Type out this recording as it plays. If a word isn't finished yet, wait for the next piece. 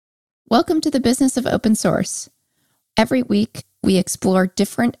Welcome to the Business of Open Source. Every week, we explore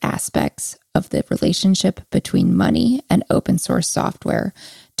different aspects of the relationship between money and open source software,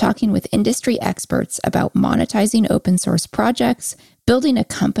 talking with industry experts about monetizing open source projects, building a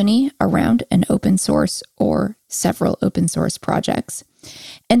company around an open source or several open source projects,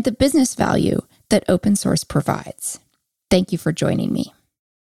 and the business value that open source provides. Thank you for joining me.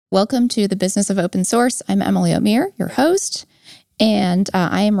 Welcome to the Business of Open Source. I'm Emily O'Meara, your host. And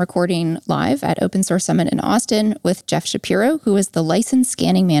I am recording live at Open Source Summit in Austin with Jeff Shapiro, who is the license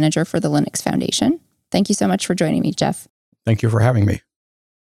scanning manager for the Linux Foundation. Thank you so much for joining me, Jeff. Thank you for having me.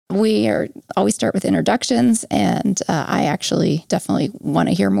 We always start with introductions, and I actually definitely want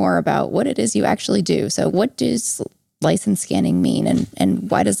to hear more about what it is you actually do. So what does license scanning mean,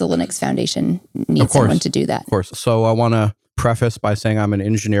 and why does the Linux Foundation need someone to do that? Of course. So I want to preface by saying I'm an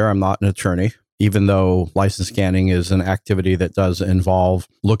engineer. I'm not an attorney. Even though license scanning is an activity that does involve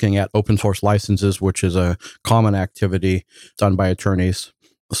looking at open source licenses, which is a common activity done by attorneys.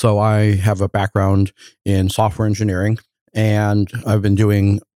 So I have a background in software engineering, and I've been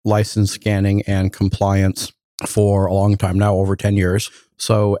doing license scanning and compliance for a long time now, over 10 years.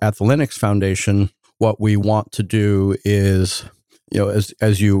 So at the Linux Foundation, what we want to do is,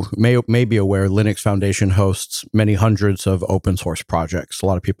 as you may be aware, Linux Foundation hosts many hundreds of open source projects. A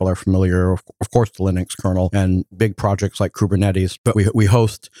lot of people are familiar, of course, the Linux kernel and big projects like Kubernetes, but we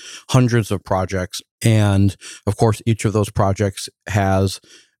host hundreds of projects. And of course, each of those projects has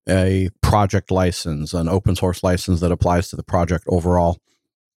a project license, an open source license that applies to the project overall.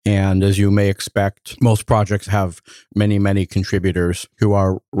 And as you may expect, most projects have many, many contributors who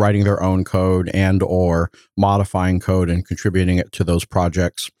are writing their own code and or modifying code and contributing it to those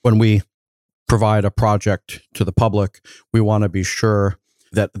projects. When we provide a project to the public, we want to be sure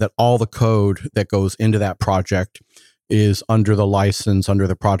that all the code that goes into that project is under the license, under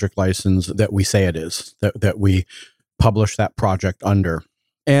the project license that we say it is, that we publish that project under.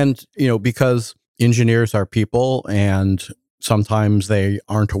 And, because engineers are people and sometimes they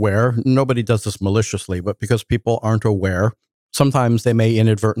aren't aware. Nobody does this maliciously, but because people aren't aware, sometimes they may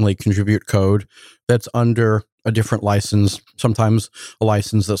inadvertently contribute code that's under a different license, sometimes a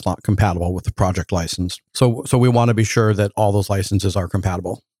license that's not compatible with the project license. So we want to be sure that all those licenses are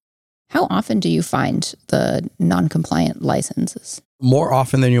compatible. How often do you find the non-compliant licenses? More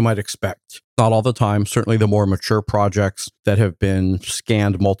often than you might expect. Not all the time. Certainly the more mature projects that have been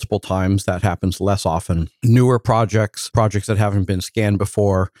scanned multiple times, that happens less often. Newer projects that haven't been scanned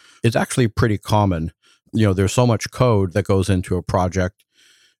before, it's actually pretty common. There's so much code that goes into a project.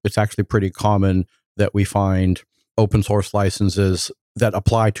 It's actually pretty common that we find open source licenses that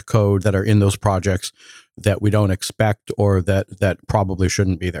apply to code that are in those projects that we don't expect or that probably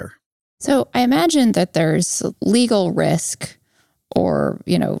shouldn't be there. So I imagine that there's legal risk or,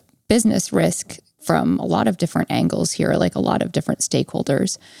 business risk from a lot of different angles here, like a lot of different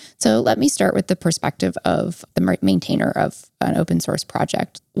stakeholders. So let me start with the perspective of the maintainer of an open source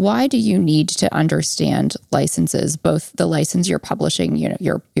project. Why do you need to understand licenses, both the license you're publishing,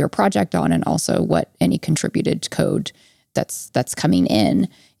 your project on, and also what any contributed code that's coming in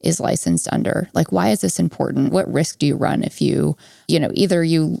is licensed under? Like, why is this important? What risk do you run if either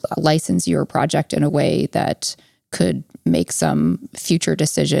you license your project in a way that could make some future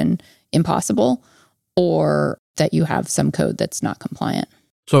decision impossible, or that you have some code that's not compliant?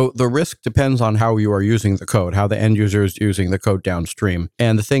 So the risk depends on how you are using the code, how the end user is using the code downstream.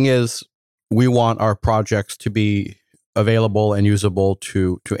 And the thing is, we want our projects to be available and usable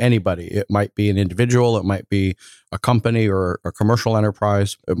to anybody. It might be an individual, it might be a company or a commercial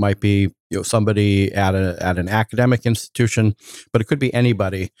enterprise, it might be somebody at an academic institution, but it could be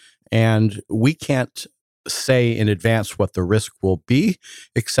anybody. And we can't say in advance what the risk will be,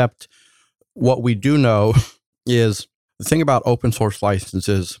 except what we do know is the thing about open source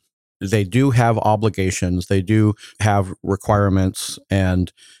licenses, they do have obligations, they do have requirements,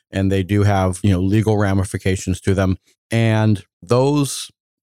 and they do have legal ramifications to them. And those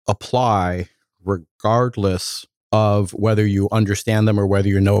apply regardless of whether you understand them or whether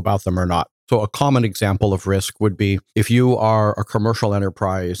you know about them or not. So a common example of risk would be if you are a commercial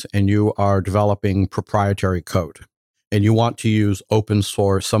enterprise and you are developing proprietary code and you want to use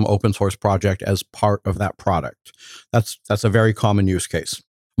some open source project as part of that product. That's a very common use case.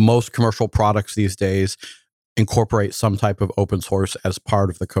 Most commercial products these days incorporate some type of open source as part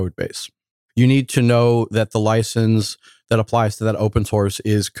of the code base. You need to know that the license that applies to that open source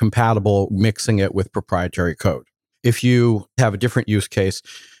is compatible, mixing it with proprietary code. If you have a different use case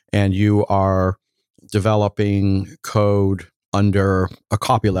and you are developing code under a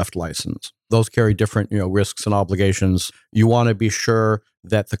copyleft license, those carry different, risks and obligations. You want to be sure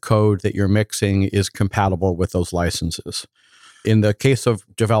that the code that you're mixing is compatible with those licenses. In the case of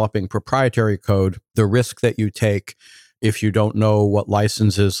developing proprietary code, the risk that you take if you don't know what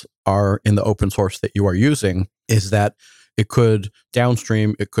licenses are in the open source that you are using is that it could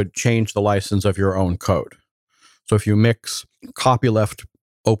change the license of your own code. So if you mix copyleft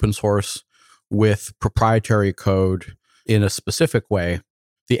open source with proprietary code in a specific way,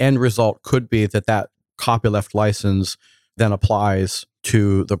 the end result could be that copyleft license then applies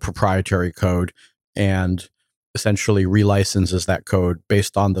to the proprietary code and essentially relicenses that code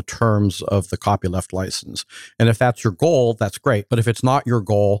based on the terms of the copyleft license. And if that's your goal, that's great. But if it's not your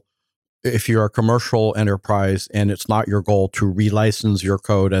goal, if you're a commercial enterprise and it's not your goal to relicense your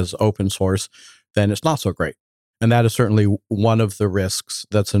code as open source, then it's not so great. And that is certainly one of the risks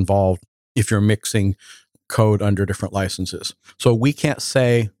that's involved if you're mixing code under different licenses. So we can't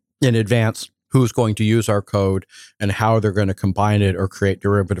say in advance who's going to use our code and how they're going to combine it or create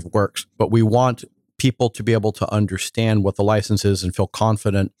derivative works. But we want people to be able to understand what the license is and feel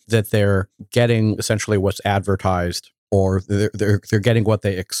confident that they're getting essentially what's advertised, or they're getting what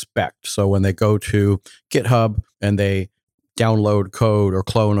they expect. So when they go to GitHub and they download code or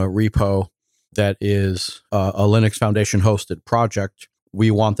clone a repo that is a Linux Foundation hosted project, we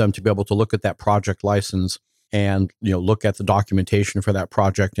want them to be able to look at that project license and look at the documentation for that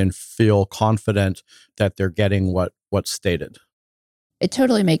project and feel confident that they're getting what's stated. It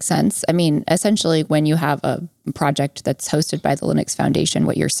totally makes sense. I mean, essentially, when you have a project that's hosted by the Linux Foundation,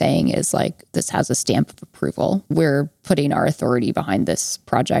 what you're saying is like, this has a stamp of approval. We're putting our authority behind this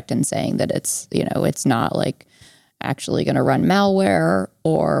project and saying that it's, it's not like actually going to run malware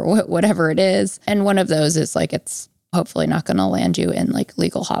or whatever it is. And one of those is like, it's hopefully not going to land you in like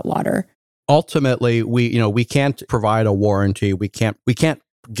legal hot water. Ultimately, we can't provide a warranty. We can't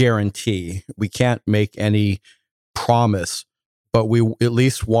guarantee. We can't make any promise. But we at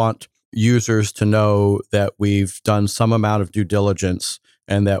least want users to know that we've done some amount of due diligence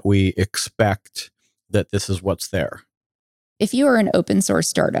and that we expect that this is what's there. If you are an open source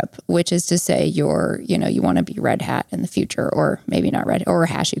startup, which is to say you want to be Red Hat in the future, or maybe not Red Hat, or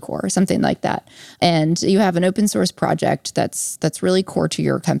HashiCorp or something like that, and you have an open source project that's really core to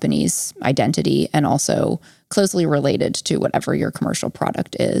your company's identity and also closely related to whatever your commercial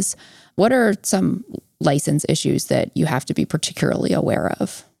product is, what are some license issues that you have to be particularly aware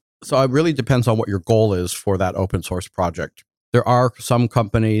of? So it really depends on what your goal is for that open source project. There are some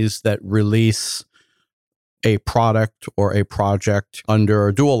companies that release a product or a project under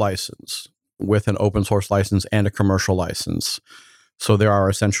a dual license with an open source license and a commercial license. So there are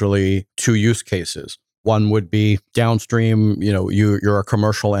essentially two use cases. One would be downstream, you're a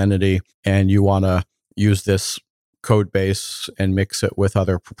commercial entity and you want to use this code base and mix it with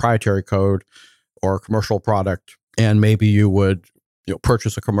other proprietary code or a commercial product, and maybe you would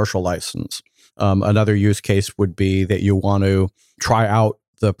purchase a commercial license. Another use case would be that you want to try out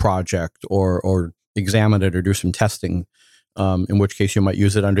the project or examine it or do some testing, in which case you might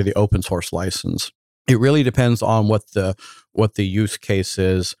use it under the open source license. It really depends on what the use case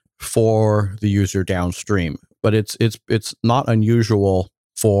is for the user downstream. But it's not unusual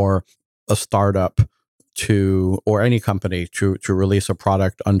for a startup or any company to release a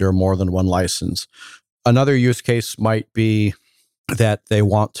product under more than one license. Another use case might be that they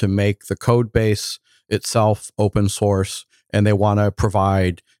want to make the code base itself open source and they want to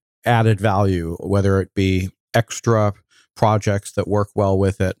provide added value, whether it be extra projects that work well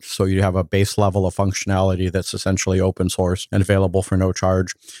with it. So you have a base level of functionality that's essentially open source and available for no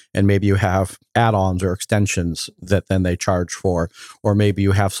charge. And maybe you have add-ons or extensions that then they charge for, or maybe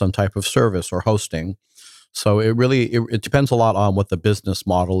you have some type of service or hosting. So it depends a lot on what the business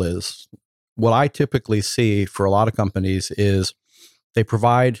model is. What I typically see for a lot of companies is they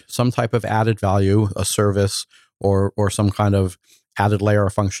provide some type of added value, a service or some kind of added layer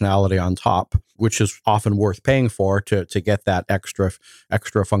of functionality on top, which is often worth paying for to get that extra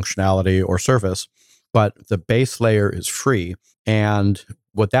functionality or service. But the base layer is free. And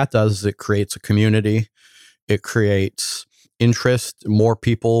what that does is it creates a community. It creates interest. More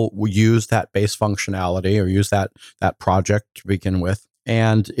people will use that base functionality or use that project to begin with.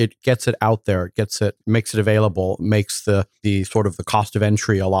 And it gets it out there, makes it available, makes the sort of the cost of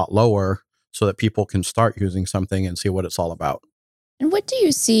entry a lot lower so that people can start using something and see what it's all about. And what do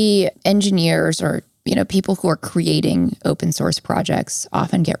you see engineers or people who are creating open source projects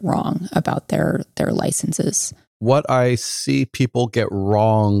often get wrong about their licenses? What I see people get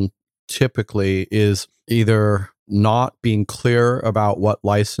wrong typically is either not being clear about what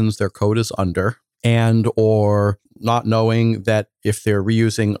license their code is under and or not knowing that if they're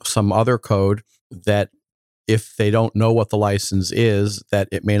reusing some other code, that if they don't know what the license is, that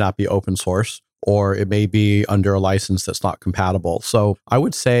it may not be open source, or it may be under a license that's not compatible. So I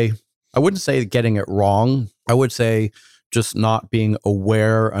wouldn't say getting it wrong. I would say just not being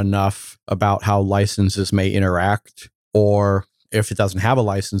aware enough about how licenses may interact, or if it doesn't have a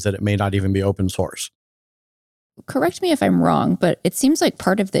license, that it may not even be open source. Correct me if I'm wrong, but it seems like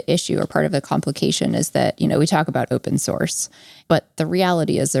part of the issue or part of the complication is that, we talk about open source, but the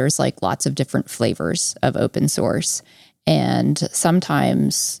reality is there's like lots of different flavors of open source, and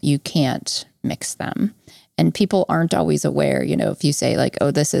sometimes you can't mix them. And people aren't always aware, if you say like,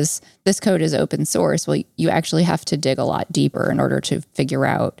 oh, this code is open source, well, you actually have to dig a lot deeper in order to figure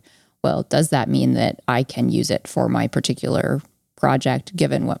out, well, does that mean that I can use it for my particular project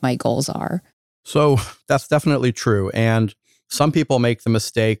given what my goals are? So that's definitely true. And some people make the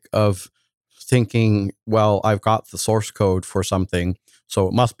mistake of thinking, well, I've got the source code for something, so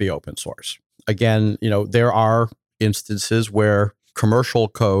it must be open source. Again, there are instances where commercial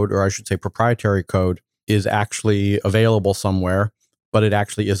code, or I should say proprietary code, is actually available somewhere, but it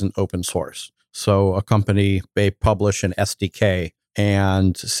actually isn't open source. So a company may publish an SDK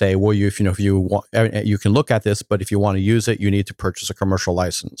and say, well, if you want, you can look at this, but if you want to use it, you need to purchase a commercial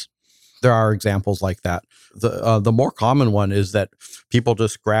license. There are examples like that. The more common one is that people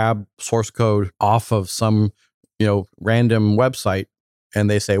just grab source code off of some random website, and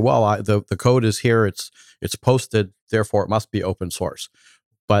they say, well, the code is here, it's posted, therefore it must be open source.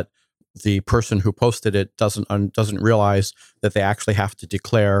 But the person who posted it doesn't realize that they actually have to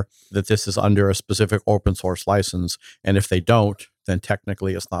declare that this is under a specific open source license, and if they don't, then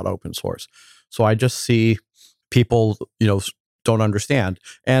technically it's not open source. So I just see people don't understand,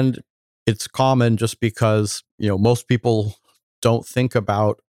 and it's common just because most people don't think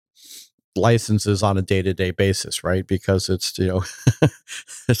about licenses on a day-to-day basis, right? Because it's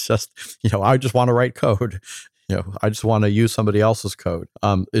it's just I just want to write code. I just want to use somebody else's code.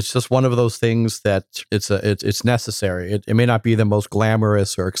 It's just one of those things that it's necessary. It may not be the most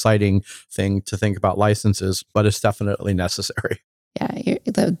glamorous or exciting thing to think about licenses, but it's definitely necessary. Yeah,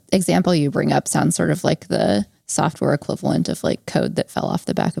 the example you bring up sounds sort of like the software equivalent of like code that fell off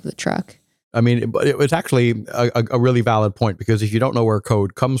the back of the truck. I mean, it was actually a really valid point, because if you don't know where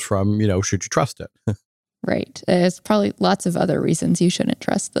code comes from, should you trust it? Right. There's probably lots of other reasons you shouldn't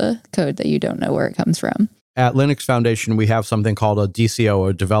trust the code that you don't know where it comes from. At Linux Foundation, we have something called a DCO,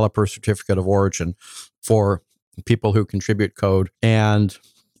 a Developer Certificate of Origin, for people who contribute code. And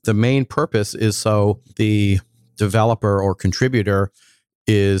the main purpose is so the developer or contributor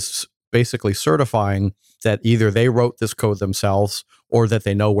is basically certifying that either they wrote this code themselves, or that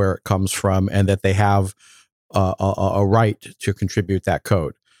they know where it comes from, and that they have a right to contribute that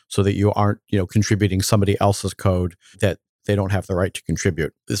code, so that you aren't contributing somebody else's code that they don't have the right to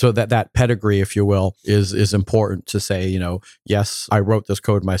contribute. So that pedigree, if you will, is important to say, yes, I wrote this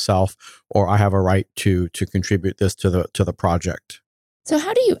code myself, or I have a right to contribute this to the project. So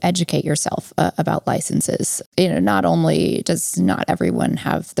how do you educate yourself about licenses? Not only does not everyone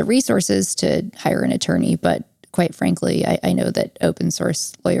have the resources to hire an attorney, but quite frankly, I know that open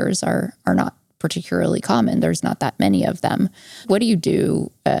source lawyers are not particularly common. There's not that many of them. What do you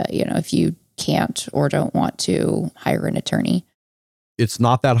do, if you can't or don't want to hire an attorney? It's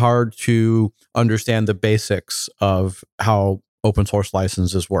not that hard to understand the basics of how open source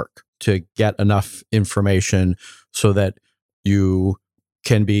licenses work, to get enough information so that you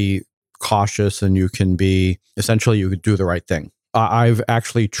can be cautious and you can be, essentially, you could do the right thing. I've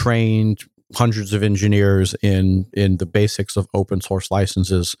actually trained hundreds of engineers in the basics of open source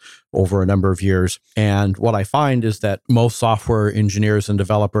licenses over a number of years. And what I find is that most software engineers and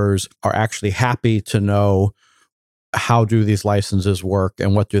developers are actually happy to know how do these licenses work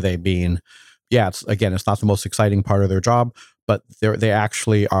and what do they mean. Yeah, it's not the most exciting part of their job, but they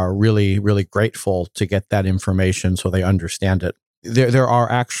actually are really, really grateful to get that information so they understand it. There are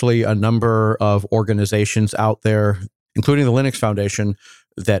actually a number of organizations out there, including the Linux Foundation,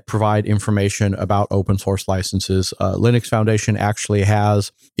 that provide information about open source licenses. Linux Foundation actually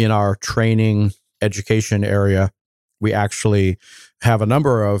has, in our training education area, we actually have a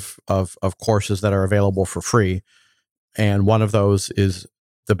number of courses that are available for free. And one of those is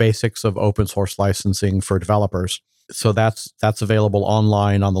the basics of open source licensing for developers. So that's available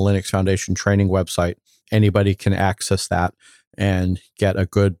online on the Linux Foundation training website. Anybody can access that and get a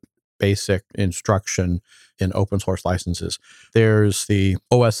good basic instruction in open source licenses. There's the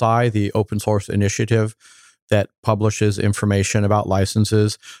OSI, the Open Source Initiative, that publishes information about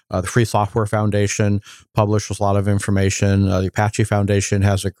licenses. The Free Software Foundation publishes a lot of information. The Apache Foundation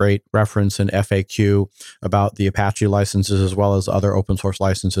has a great reference in FAQ about the Apache licenses as well as other open source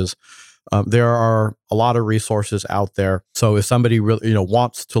licenses. There are a lot of resources out there. So if somebody really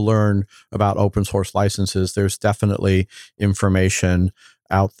wants to learn about open source licenses, there's definitely information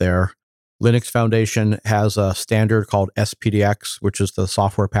out there. Linux Foundation has a standard called SPDX, which is the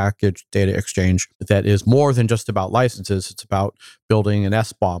Software Package Data Exchange, that is more than just about licenses. It's about building an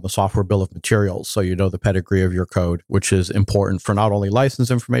SBOM, a software bill of materials, so you know the pedigree of your code, which is important for not only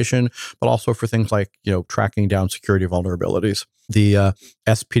license information, but also for things like tracking down security vulnerabilities. The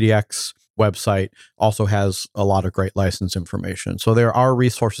SPDX website also has a lot of great license information. So there are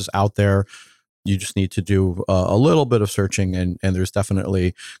resources out there. You just need to do a little bit of searching, and there's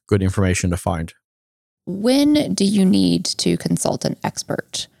definitely good information to find. When do you need to consult an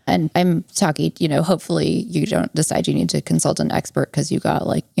expert? And I'm talking, hopefully you don't decide you need to consult an expert because you got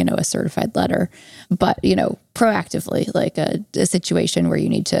a certified letter, but, proactively, like a situation where you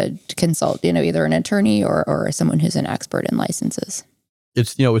need to consult, either an attorney or someone who's an expert in licenses.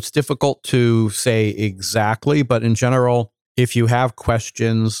 It's difficult to say exactly, but in general, if you have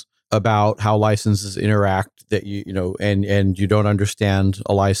questions about how licenses interact that and you don't understand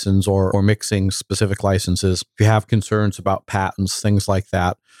a license or mixing specific licenses, if you have concerns about patents, things like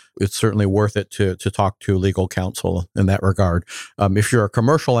that, it's certainly worth it to talk to legal counsel in that regard. If you're a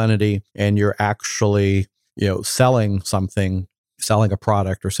commercial entity and you're actually selling something, selling a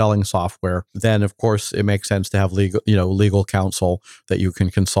product or selling software, then of course it makes sense to have legal counsel that you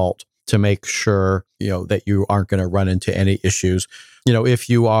can consult to make sure that you aren't going to run into any issues. If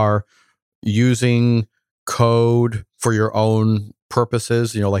you are using code for your own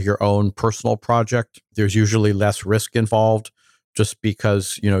purposes, like your own personal project, there's usually less risk involved just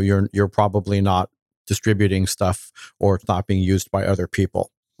because you're probably not distributing stuff or it's not being used by other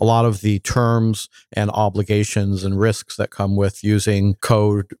people. A lot of the terms and obligations and risks that come with using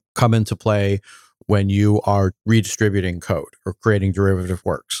code come into play when you are redistributing code or creating derivative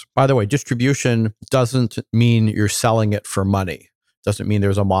works. By the way, distribution doesn't mean you're selling it for money. Doesn't mean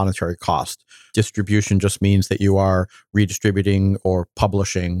there's a monetary cost. Distribution just means that you are redistributing or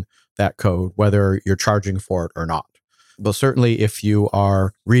publishing that code, whether you're charging for it or not. But certainly if you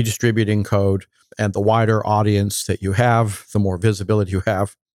are redistributing code and the wider audience that you have, the more visibility you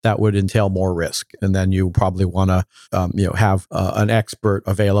have, that would entail more risk. And then you probably want to have an expert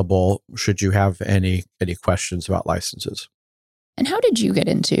available should you have any questions about licenses. And how did you get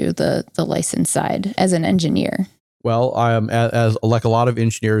into the license side as an engineer? Well, as like a lot of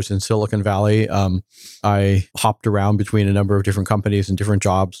engineers in Silicon Valley, I hopped around between a number of different companies and different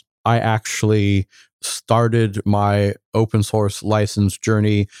jobs. I actually started my open source license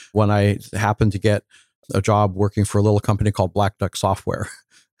journey when I happened to get a job working for a little company called Black Duck Software,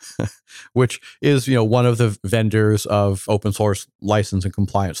 which is one of the vendors of open source license and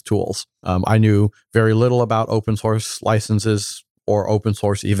compliance tools. I knew very little about open source licenses or open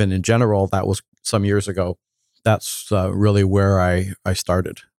source even in general. That was some years ago. That's really where I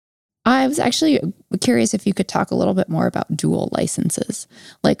started. I was actually curious if you could talk a little bit more about dual licenses.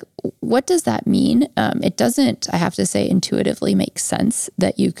 Like, what does that mean? It doesn't, I have to say, intuitively make sense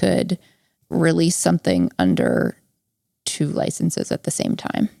that you could release something under two licenses at the same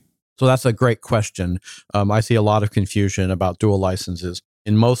time. So that's a great question. I see a lot of confusion about dual licenses.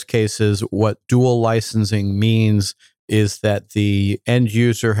 In most cases, what dual licensing means is that the end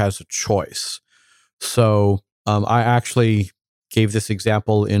user has a choice. So I actually gave this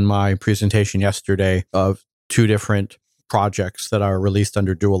example in my presentation yesterday of two different projects that are released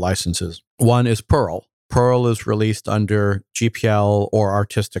under dual licenses. One is Perl. Perl is released under GPL or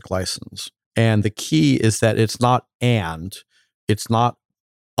artistic license. And the key is that it's not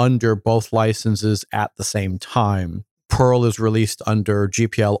under both licenses at the same time. Perl is released under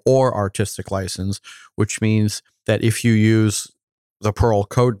GPL or artistic license, which means that if you use the Perl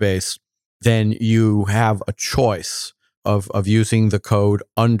code base, then you have a choice of using the code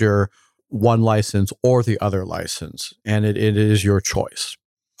under one license or the other license, and it is your choice.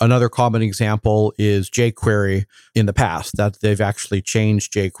 Another common example is jQuery in the past, that they've actually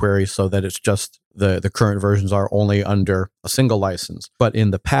changed jQuery so that it's just the current versions are only under a single license. But in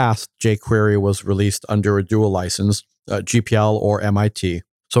the past, jQuery was released under a dual license, GPL or MIT.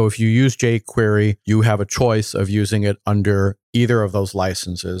 So if you use jQuery, you have a choice of using it under either of those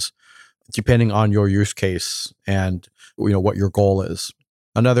licenses, depending on your use case and what your goal is.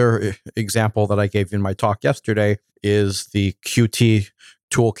 Another example that I gave in my talk yesterday is the Qt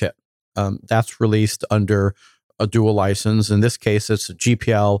toolkit. That's released under a dual license. In this case, it's a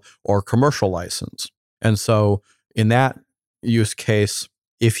GPL or commercial license. And so in that use case,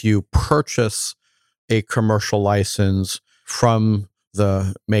 if you purchase a commercial license from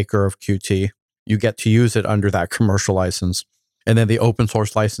the maker of Qt, you get to use it under that commercial license. And then the open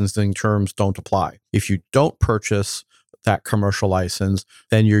source licensing terms don't apply. If you don't purchase that commercial license,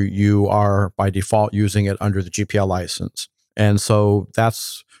 then you are by default using it under the GPL license. And so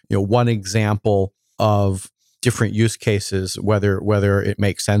that's one example of different use cases, whether it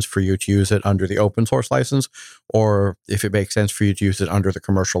makes sense for you to use it under the open source license, or if it makes sense for you to use it under the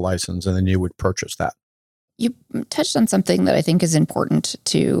commercial license, and then you would purchase that. You touched on something that I think is important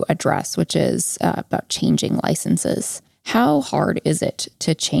to address, which is about changing licenses. How hard is it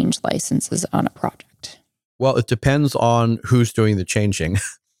to change licenses on a project? Well, it depends on who's doing the changing.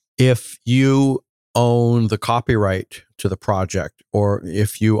 If you own the copyright to the project, or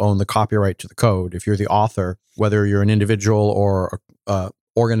if you own the copyright to the code, if you're the author, whether you're an individual or an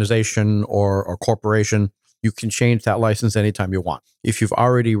organization or a corporation, you can change that license anytime you want. If you've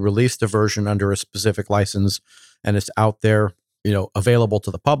already released a version under a specific license and it's out there, available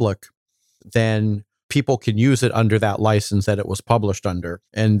to the public, then people can use it under that license that it was published under.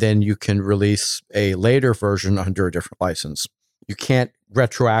 And then you can release a later version under a different license. You can't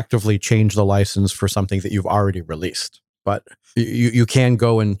retroactively change the license for something that you've already released, but you can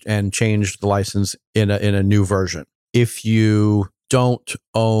go and change the license in a new version. If you don't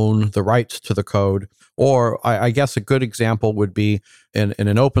own the rights to the code, or I guess a good example would be in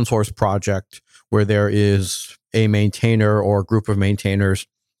an open source project where there is a maintainer or a group of maintainers,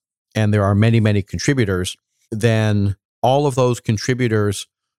 and there are many, many contributors, then all of those contributors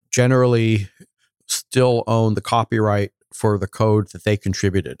generally still own the copyright for the code that they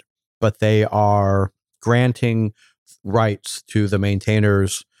contributed, but they are granting rights to the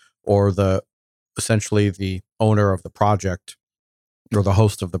maintainers or essentially the owner of the project or the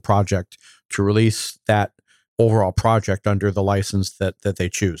host of the project to release that overall project under the license that they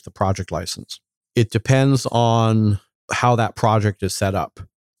choose, the project license. It depends on how that project is set up.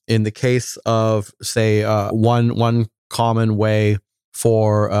 In the case of, say, one common way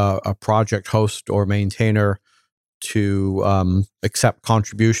for a project host or maintainer to accept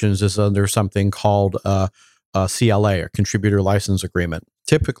contributions is under something called a CLA, a Contributor License Agreement.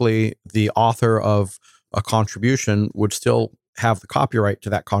 Typically, the author of a contribution would still have the copyright to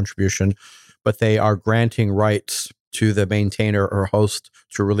that contribution, but they are granting rights to the maintainer or host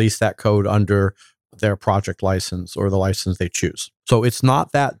to release that code under their project license or the license they choose. So it's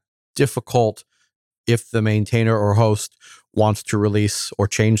not that difficult if the maintainer or host wants to release or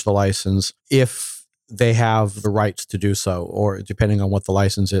change the license, if they have the rights to do so, or depending on what the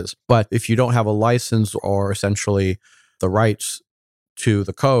license is. But if you don't have a license or essentially the rights to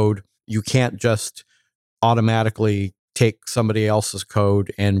the code, you can't just automatically take somebody else's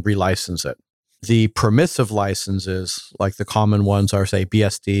code and relicense it. The permissive licenses, like the common ones are, say,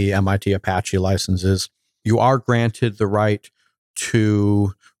 BSD, MIT Apache licenses, you are granted the right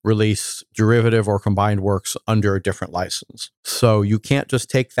to release derivative or combined works under a different license. So you can't just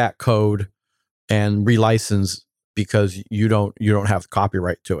take that code and relicense because you don't have the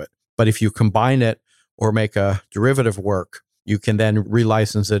copyright to it. But if you combine it or make a derivative work, you can then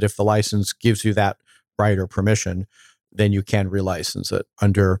relicense it. If the license gives you that right or permission, then you can relicense it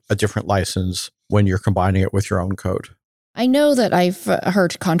under a different license when you're combining it with your own code. I know that I've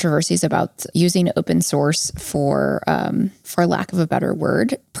heard controversies about using open source for lack of a better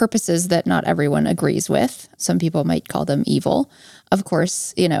word, purposes that not everyone agrees with. Some people might call them evil. Of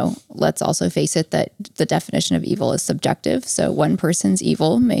course, let's also face it that the definition of evil is subjective. So one person's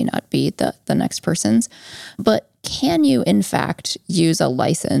evil may not be the next person's. But can you, in fact, use a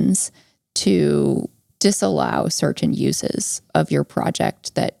license to disallow certain uses of your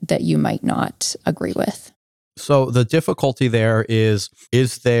project that you might not agree with? So the difficulty there is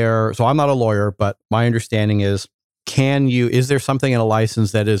there, so I'm not a lawyer, but my understanding is there something in a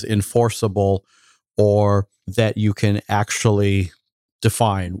license that is enforceable or that you can actually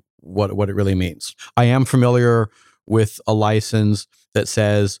define what it really means? I am familiar with a license that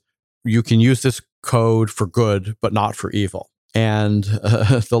says you can use this code for good, but not for evil. And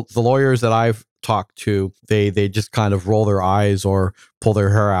the lawyers that I've talked to, they just kind of roll their eyes or pull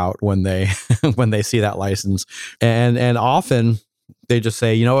their hair out when they when they see that license. And often they just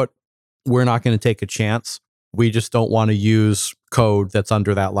say, you know what, we're not going to take a chance. We just don't want to use code that's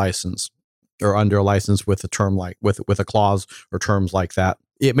under that license or under a license with a term like with a clause or terms like that.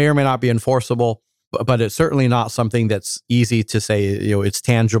 It may or may not be enforceable, but it's certainly not something that's easy to say, it's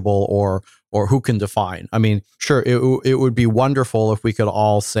tangible or who can define? I mean, sure, it would be wonderful if we could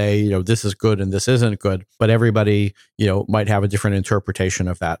all say, this is good and this isn't good, but everybody, might have a different interpretation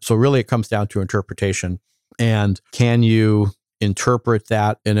of that. So really it comes down to interpretation. And can you interpret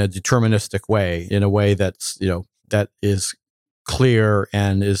that in a deterministic way, in a way that's, that is clear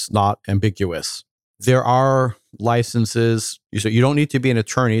and is not ambiguous? There are licenses. So you don't need to be an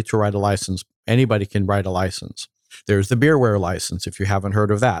attorney to write a license. Anybody can write a license. There's the beerware license, if you haven't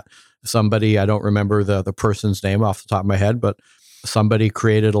heard of that. Somebody, I don't remember the person's name off the top of my head, but somebody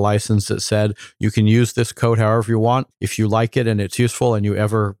created a license that said, you can use this code however you want. If you like it and it's useful and you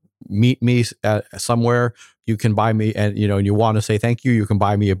ever meet me somewhere, you can buy me, and you want to say thank you, you can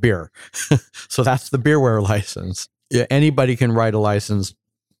buy me a beer. So that's the beerware license. Anybody can write a license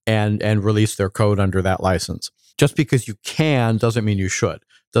and release their code under that license. Just because you can doesn't mean you should.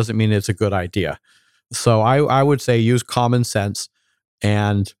 Doesn't mean it's a good idea. So I would say use common sense.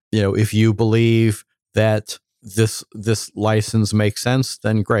 And, if you believe that this license makes sense,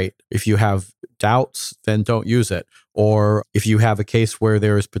 then great. If you have doubts, then don't use it. Or if you have a case where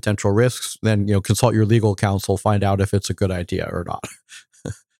there is potential risks, then, consult your legal counsel, find out if it's a good idea or not.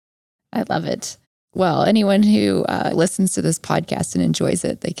 I love it. Well, anyone who listens to this podcast and enjoys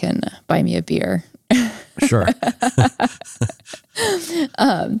it, they can buy me a beer. Sure.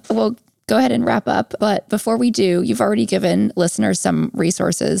 We'll go ahead and wrap up. But before we do, you've already given listeners some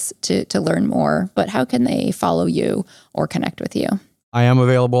resources to learn more, but how can they follow you or connect with you? I am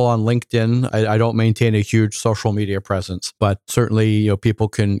available on LinkedIn. I don't maintain a huge social media presence, but certainly, people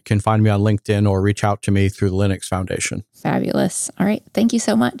can find me on LinkedIn or reach out to me through the Linux Foundation. Fabulous. All right. Thank you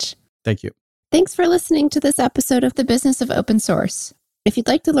so much. Thank you. Thanks for listening to this episode of The Business of Open Source. If you'd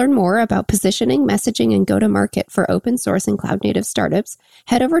like to learn more about positioning, messaging, and go-to-market for open source and cloud-native startups,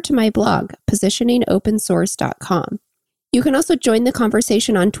 head over to my blog, positioningopensource.com. You can also join the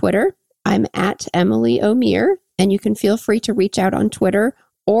conversation on Twitter. I'm at Emily O'Meara, and you can feel free to reach out on Twitter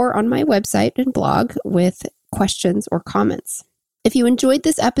or on my website and blog with questions or comments. If you enjoyed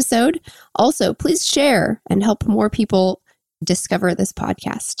this episode, also please share and help more people discover this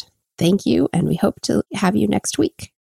podcast. Thank you, and we hope to have you next week.